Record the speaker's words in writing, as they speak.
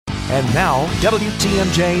And now,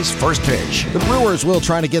 WTMJ's first pitch. The Brewers will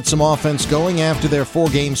try to get some offense going after their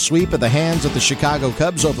 4-game sweep at the hands of the Chicago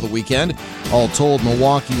Cubs over the weekend. All told,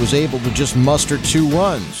 Milwaukee was able to just muster 2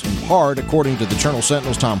 runs, in part, according to the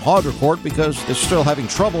Journal-Sentinel's Tom Hogg report, because they're still having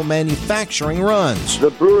trouble manufacturing runs.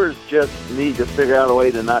 The Brewers just need to figure out a way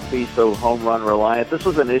to not be so home run reliant. This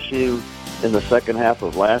was an issue in the second half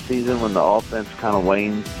of last season when the offense kind of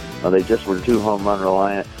waned. They just were too home run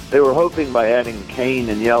reliant. They were hoping by adding Kane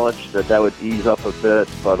and Yelich that would ease up a bit,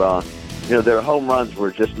 but their home runs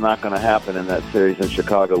were just not going to happen in that series in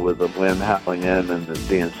Chicago with the wind howling in and it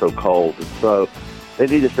being so cold. And so they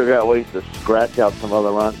need to figure out ways to scratch out some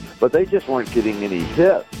other runs, but they just weren't getting any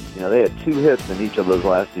hits. They had 2 hits in each of those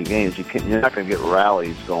last 2 games. You're not going to get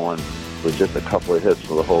rallies going with just a couple of hits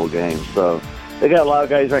for the whole game. So they got a lot of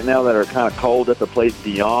guys right now that are kind of cold at the plate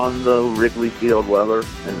beyond the Wrigley Field weather,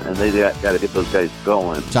 and they got to get those guys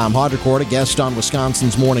going. Tom Hodrecourt, a guest on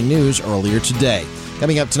Wisconsin's Morning News earlier today.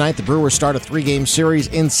 Coming up tonight, the Brewers start a 3-game series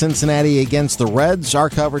in Cincinnati against the Reds. Our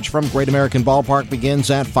coverage from Great American Ballpark begins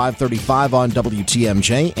at 5:35 on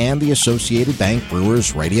WTMJ and the Associated Bank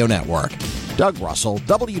Brewers Radio Network. Doug Russell,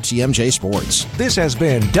 WTMJ Sports. This has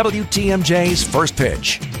been WTMJ's First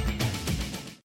Pitch.